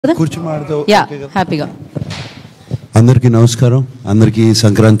హ్యాపీగా అందరికీ నమస్కారం, అందరికీ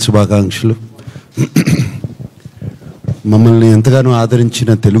సంక్రాంతి శుభాకాంక్షలు. మమ్మల్ని ఎంతగానో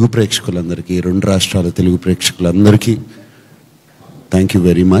ఆదరించిన తెలుగు ప్రేక్షకులందరికీ, రెండు రాష్ట్రాల తెలుగు ప్రేక్షకులందరికీ thank you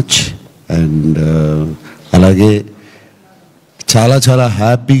very much. And అలాగే చాలా చాలా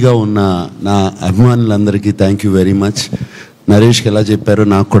హ్యాపీగా ఉన్న నా అభిమానులందరికీ థ్యాంక్ యూ వెరీ మచ్. నరేష్కి ఎలా చెప్పారో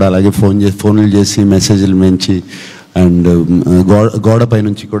నాకు కూడా అలాగే ఫోన్లు చేసి మెసేజ్లు menచి అండ్ గోడ పై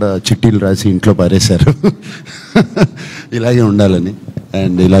నుంచి కూడా చిట్టీలు రాసి ఇంట్లో పారేశారు ఇలాగే ఉండాలని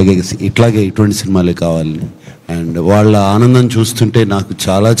అండ్ ఇట్లాగే ఇటువంటి సినిమాలే కావాలని. అండ్ వాళ్ళ ఆనందం చూస్తుంటే నాకు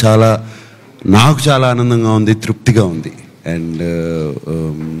చాలా ఆనందంగా ఉంది, తృప్తిగా ఉంది. అండ్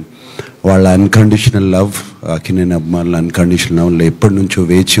వాళ్ళ అన్కండిషనల్ లవ్, అక్కినేని అభిమానుల అన్కండిషనల్ లవ్లో ఎప్పటి నుంచో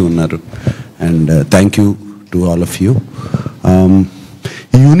వేచి ఉన్నారు. And thank you to all of you.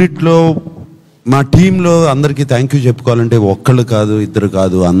 ఈ యూనిట్లో మా టీంలో అందరికీ థ్యాంక్ యూ చెప్పుకోవాలంటే ఒక్కళ్ళు కాదు, ఇద్దరు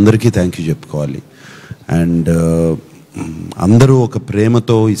కాదు, అందరికీ థ్యాంక్ యూ చెప్పుకోవాలి. అండ్ అందరూ ఒక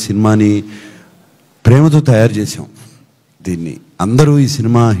ప్రేమతో ఈ సినిమాని తయారు చేసాం. దీన్ని అందరూ ఈ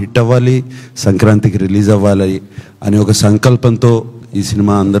సినిమా హిట్ అవ్వాలి, సంక్రాంతికి రిలీజ్ అవ్వాలి అని ఒక సంకల్పంతో ఈ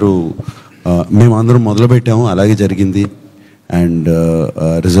సినిమా మేమందరం మొదలుపెట్టాము. అలాగే జరిగింది అండ్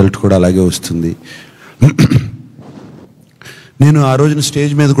రిజల్ట్ కూడా అలాగే వస్తుంది. నేను ఆ రోజున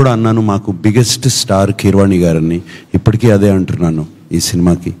స్టేజ్ మీద కూడా అన్నాను, మాకు బిగ్గెస్ట్ స్టార్ కీరవాణి గారని. ఇప్పటికీ అదే అంటున్నాను. ఈ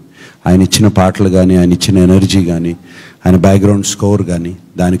సినిమాకి ఆయన ఇచ్చిన పాటలు కానీ, ఆయన ఇచ్చిన ఎనర్జీ కానీ, ఆయన బ్యాక్గ్రౌండ్ స్కోర్ కానీ,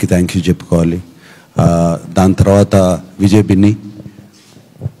 దానికి థ్యాంక్ యూ చెప్పుకోవాలి. దాని తర్వాత విజయ్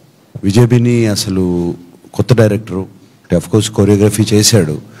బిన్ని అసలు కొత్త డైరెక్టరు, అఫ్కోర్స్ కొరియోగ్రఫీ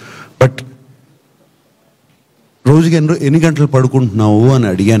చేశాడు. బట్ రోజుకి ఎన్ని గంటలు పడుకుంటున్నావు అని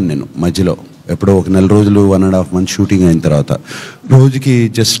అడిగాను నేను మధ్యలో. ఎప్పుడో ఒక నెల రోజులు 1.5 months షూటింగ్ అయిన తర్వాత రోజుకి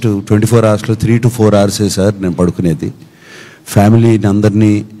just 24 hours 3 to 4 hours sir నేను పడుకునేది. ఫ్యామిలీని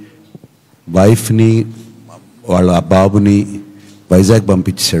అందరినీ, వైఫ్ని, వాళ్ళ బాబుని వైజాగ్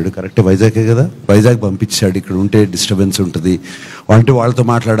పంపించాడు. కరెక్ట్ వైజాగే కదా, వైజాగ్ పంపించాడు. ఇక్కడ ఉంటే డిస్టర్బెన్స్ ఉంటుంది, అంటే వాళ్ళతో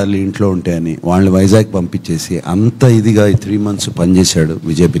మాట్లాడాలి ఇంట్లో ఉంటే అని వాళ్ళని వైజాగ్ పంపించేసి అంత ఇదిగా ఈ 3 months పనిచేశాడు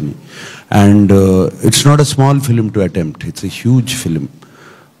Vijay Binny. And it's not a small film to attempt, it's a huge film,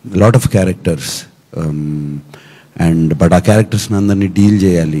 lot of characters. And but ఆ క్యారెక్టర్స్ని అందరినీ డీల్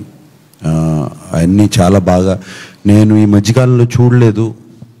చేయాలి. అవన్నీ చాలా బాగా, నేను ఈ మధ్యకాలంలో చూడలేదు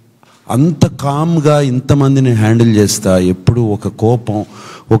అంత కామ్గా ఇంతమందిని హ్యాండిల్ చేస్తా. ఎప్పుడు ఒక కోపం,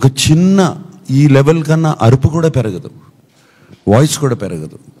 ఒక చిన్న ఈ లెవెల్ కన్నా అరుపు కూడా పెరగదు, వాయిస్ కూడా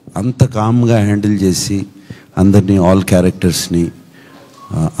పెరగదు. అంత కామ్గా హ్యాండిల్ చేసి అందరినీ, ఆల్ క్యారెక్టర్స్ని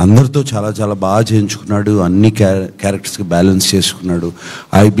అందరితో చాలా బాగా చేయించుకున్నాడు. అన్ని క్యారెక్టర్స్కి బ్యాలెన్స్ చేసుకున్నాడు.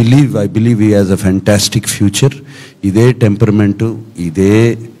 I believe he has a fantastic future. ఇదే టెంపర్మెంటు, ఇదే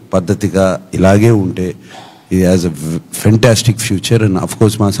పద్ధతిగా ఇలాగే ఉంటే ఇది has a fantastic future. And of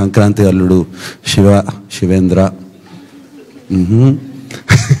course మా సంక్రాంతి అల్లుడు శివేంద్ర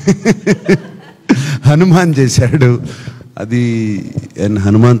హనుమాన్ చేశాడు. అది అండ్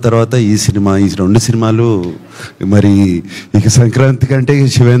హనుమాన్ తర్వాత ఈ సినిమా, ఈ 2 సినిమాలు మరి ఇక సంక్రాంతి కంటే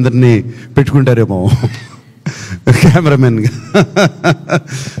శివేంద్రని పెట్టుకుంటారేమో కెమెరామెన్గా.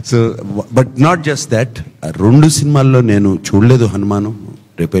 So but not just that, 2 సినిమాల్లో నేను చూడలేదు హనుమాను.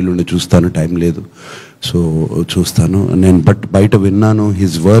 రేపెల్లుండి చూస్తాను, టైం లేదు, సో చూస్తాను నేను. బట్ బయట విన్నాను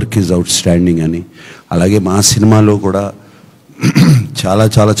his work is out standing అని. అలాగే మా సినిమాలో కూడా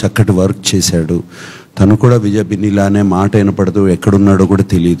చాలా చక్కటి వర్క్ చేశాడు. తను కూడా విజయ్ బిన్నిలానే మాట వినపడదు, ఎక్కడున్నాడో కూడా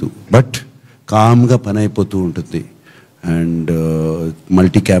తెలియదు, బట్ కామ్గా పని అయిపోతూ ఉంటుంది. అండ్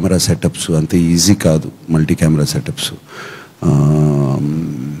మల్టీ కెమెరా సెటప్స్ అంత ఈజీ కాదు. మల్టీ కెమెరా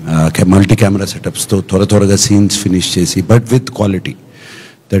సెటప్స్తో త్వరగా సీన్స్ ఫినిష్ చేసి, but with quality,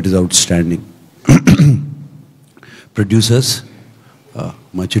 that is out standing. Producers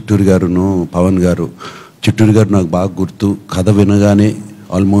మా చిట్టూరు గారును పవన్ గారు. చిట్టూరు గారు నాకు బాగా గుర్తు, కథ వినగానే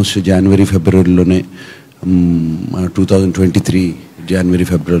ఆల్మోస్ట్ January Februaryలోనే 2023 January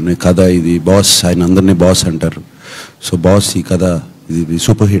Februaryలోనే కథ ఇది బాస్, ఆయన అందరినీ బాస్ అంటారు. సో బాస్ ఈ కథ ఇది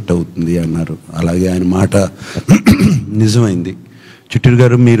సూపర్ హిట్ అవుతుంది అన్నారు. అలాగే ఆయన మాట నిజమైంది. చిట్టూరు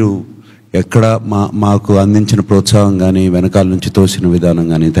గారు మీరు ఎక్కడ మాకు అందించిన ప్రోత్సాహం కానీ, వెనకాల నుంచి తోసిన విధానం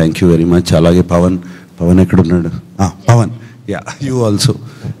కానీ థ్యాంక్ యూ వెరీ మచ్. అలాగే పవన్ ఎక్కడున్నాడు? Pawan, you also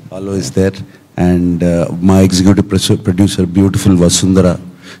always there. And మా executive producer beautiful Vasundhara,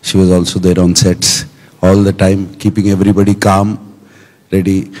 she was also there on sets all the time, keeping everybody com,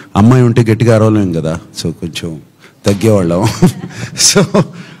 ready. అమ్మాయి ఉంటే గట్టిగా అరవలేం కదా, సో కొంచెం తగ్గేవాళ్ళం. సో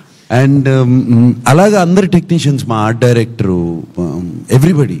అండ్ అలాగా అందరు టెక్నీషియన్స్, మా art director,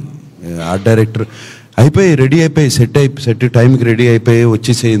 everybody, art director అయిపోయి రెడీ అయిపోయి సెట్ టైంకి రెడీ అయిపోయి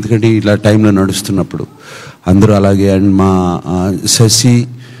వచ్చేసాయి. ఎందుకంటే ఇలా టైంలో నడుస్తున్నప్పుడు అందరూ అలాగే. అండ్ మా శశి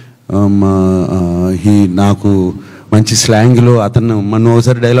నాకు మంచి స్లాంగ్లో అతను మొన్న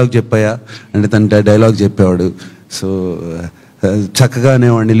ఒకసారి డైలాగ్ చెప్పాయా అంటే తన డైలాగ్ చెప్పేవాడు. సో చక్కగా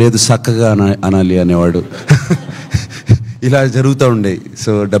అనేవాడిని, లేదు చక్కగా అనాలి అనేవాడు. ఇలా జరుగుతూ ఉండే.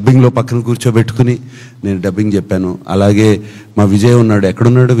 సో డబ్బింగ్లో పక్కన కూర్చోబెట్టుకుని నేను డబ్బింగ్ చెప్పాను. అలాగే మా విజయ్ ఉన్నాడు.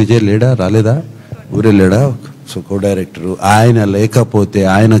 ఎక్కడున్నాడు విజయ్? లేడా, రాలేదా, ఊరెళ్ళాడా? సో కో డైరెక్టరు. ఆయన లేకపోతే,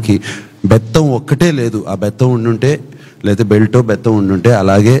 ఆయనకి బెత్తం ఒక్కటే లేదు, ఆ బెత్తం ఉండుంటే లేకపోతే బెల్టో బెత్తం ఉండుంటే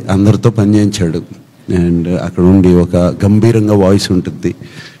అలాగే అందరితో పనిచేయించాడు. అండ్ అక్కడ ఉండి ఒక గంభీరంగా వాయిస్ ఉంటుంది,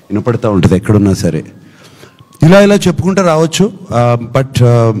 వినపడతా ఉంటుంది ఎక్కడున్నా సరే. ఇలా చెప్పుకుంటూ రావచ్చు. But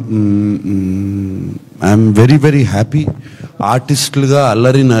I'm very very happy. ఆర్టిస్టులుగా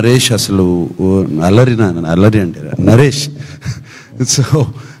Allari Naresh, అసలు అల్లరి అంటే Naresh. So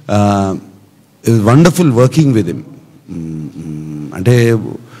wonderful working with him. అంటే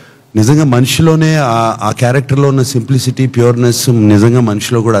నిజంగా మనిషిలోనే ఆ క్యారెక్టర్లో ఉన్న సింప్లిసిటీ, ప్యూర్నెస్ నిజంగా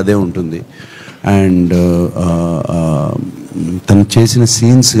మనిషిలో కూడా అదే ఉంటుంది. అండ్ తను చేసిన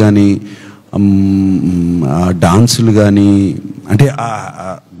సీన్స్ కానీ, ఆ డాన్సులు కానీ, అంటే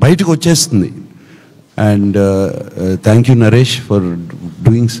బయటకు వచ్చేస్తుంది. And thank you Naresh for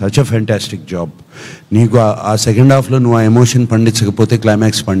doing such a fantastic job. నీకు ఆ సెకండ్ హాఫ్లో నువ్వు ఆ ఎమోషన్ పండించకపోతే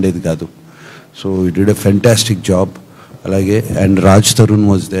క్లైమాక్స్ పండేది కాదు. So you did a fantastic job. అలాగే and Raj Tarun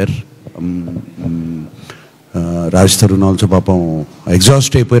was there. Raj Tarun also పాపం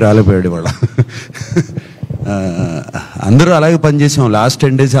ఎగ్జాస్ట్ అయిపోయి రాలేపోయాడు ఇవాళ. అందరూ అలాగే పనిచేసాం. లాస్ట్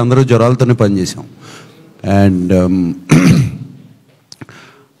 10 days అందరూ జ్వరాలతోనే పనిచేసాం. అండ్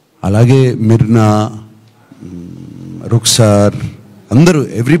అలాగే మిర్నా, రుక్సార్, అందరూ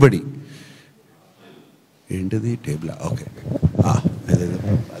ఎవ్రీబడి. ఏంటిది టేబుల్? ఓకే,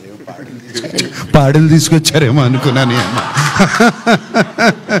 పాడలు తీసుకొచ్చారేమో అనుకున్నాను.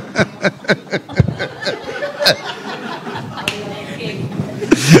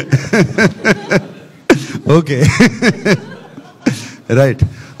 Okay, right.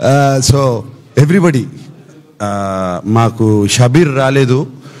 సో ఎవ్రీబడి, మాకు షబీర్ రాలేదు.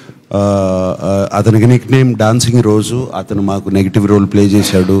 అతనికి నిక్ నేమ్ డాన్సింగ్ రోజు. అతను మాకు నెగిటివ్ రోల్ ప్లే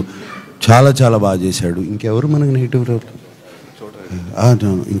చేశాడు, చాలా చాలా బాగా చేశాడు. ఇంకెవరు మనకు నెగిటివ్ రోల్?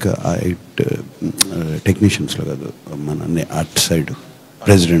 ఇంకా టెక్నీషియన్స్లో కాదు, మన at side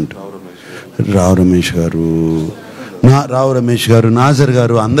president Rao Ramesh గారు, నాజర్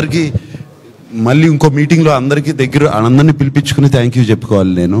గారు, అందరికీ మళ్ళీ ఇంకో మీటింగ్లో అందరినీ పిలిపించుకుని థ్యాంక్ యూ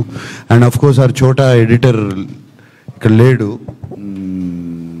చెప్పుకోవాలి నేను. అండ్ ఆఫ్ కోర్స్ ఆర్ చోటా ఎడిటర్ ఇక్కడ లేడు.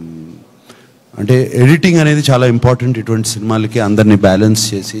 అంటే ఎడిటింగ్ అనేది చాలా ఇంపార్టెంట్ ఇటువంటి సినిమాలకి. అందరినీ బ్యాలెన్స్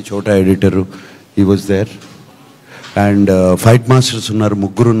చేసి చోటా editor, he was there. And fight masters ఉన్నారు,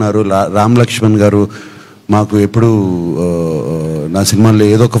 3 ఉన్నారు. రామ్ లక్ష్మణ్ గారు మాకు ఎప్పుడు నా సినిమాల్లో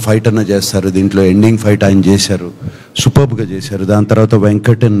ఏదో ఒక ఫైట్ అన్న చేస్తారు. దీంట్లో ఎండింగ్ ఫైట్ ఆయన చేశారు, సూపర్బ్గా చేశారు. దాని తర్వాత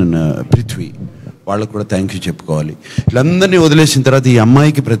వెంకట్ అండ్ పృథ్వీ, వాళ్ళకు కూడా థ్యాంక్ యూ చెప్పుకోవాలి. వీళ్ళందరినీ వదిలేసిన తర్వాత ఈ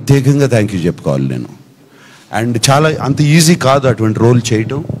అమ్మాయికి ప్రత్యేకంగా థ్యాంక్ యూ చెప్పుకోవాలి నేను. అండ్ చాలా అంత ఈజీ కాదు అటువంటి రోల్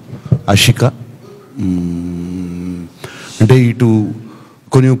చేయటం. ఆషిక, అంటే ఇటు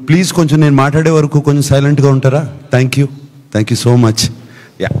కొంచెం నేను మాట్లాడే వరకు కొంచెం సైలెంట్గా ఉంటారా? Thank you so much.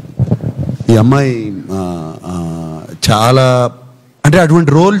 Yeah, ఈ అమ్మాయి చాలా, అంటే అటువంటి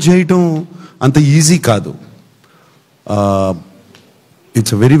రోల్ చేయటం అంత ఈజీ కాదు.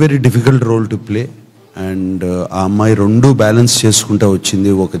 It's a very very difficult role to play. And ఆ అమ్మాయి 2 బ్యాలెన్స్ చేసుకుంటూ వచ్చింది.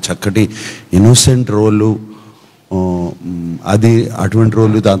 ఒక చక్కటి ఇన్నోసెంట్ రోలు, అది అటువంటి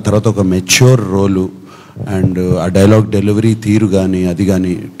రోలు, దాని తర్వాత ఒక మెచ్యూర్ రోలు. అండ్ ఆ డైలాగ్ డెలివరీ తీరు కానీ అది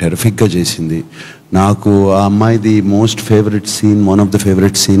కానీ టెరిఫిక్గా చేసింది. నాకు ఆ అమ్మాయిది most favourite scene, one of the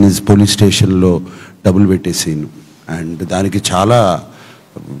favourite scene is police స్టేషన్లో డబుల్ పెట్టే సీన్. అండ్ దానికి చాలా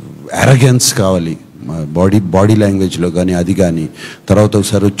అరగెన్స్ కావాలి, బాడీ లాంగ్వేజ్లో కానీ అది కానీ. తర్వాత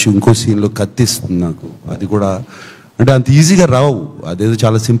ఒకసారి వచ్చి ఇంకో సీన్లో కత్తిస్తుంది నాకు. అది కూడా అంటే అంత ఈజీగా రావు, అదేదో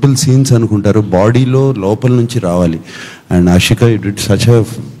చాలా సింపుల్ సీన్స్ అనుకుంటారు, బాడీలో లోపల నుంచి రావాలి. And Ashika, you did such a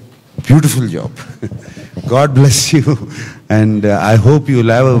beautiful job. God bless you. And I hope you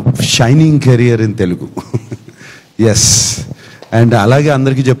will have a shining career in Telugu. Yes. And అలాగే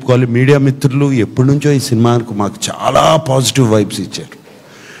అందరికీ చెప్పుకోవాలి, మీడియా మిత్రులు ఎప్పటి నుంచో ఈ సినిమాకు మాకు చాలా పాజిటివ్ వైబ్స్ ఇచ్చారు.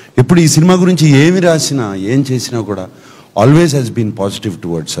 ఎప్పుడు ఈ సినిమా గురించి ఏమి రాసినా ఏం చేసినా కూడా always has been positive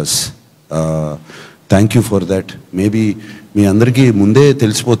towards us. Thank you for that. Maybe మీ అందరికీ ముందే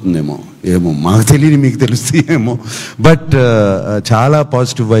తెలిసిపోతుందేమో, ఏమో మాకు తెలియని మీకు తెలుస్తాయేమో. బట్ చాలా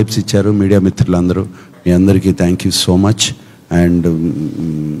పాజిటివ్ వైబ్స్ ఇచ్చారు మీడియా మిత్రులందరూ. మీ అందరికీ thank you so much. And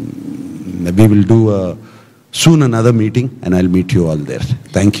we will do soon another meeting and I'll meet you all there.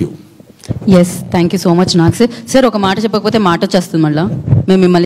 Thank you. Yes, thank you so much, Naak sir. Sir, oka maata cheppakapothe maata vachestund malla.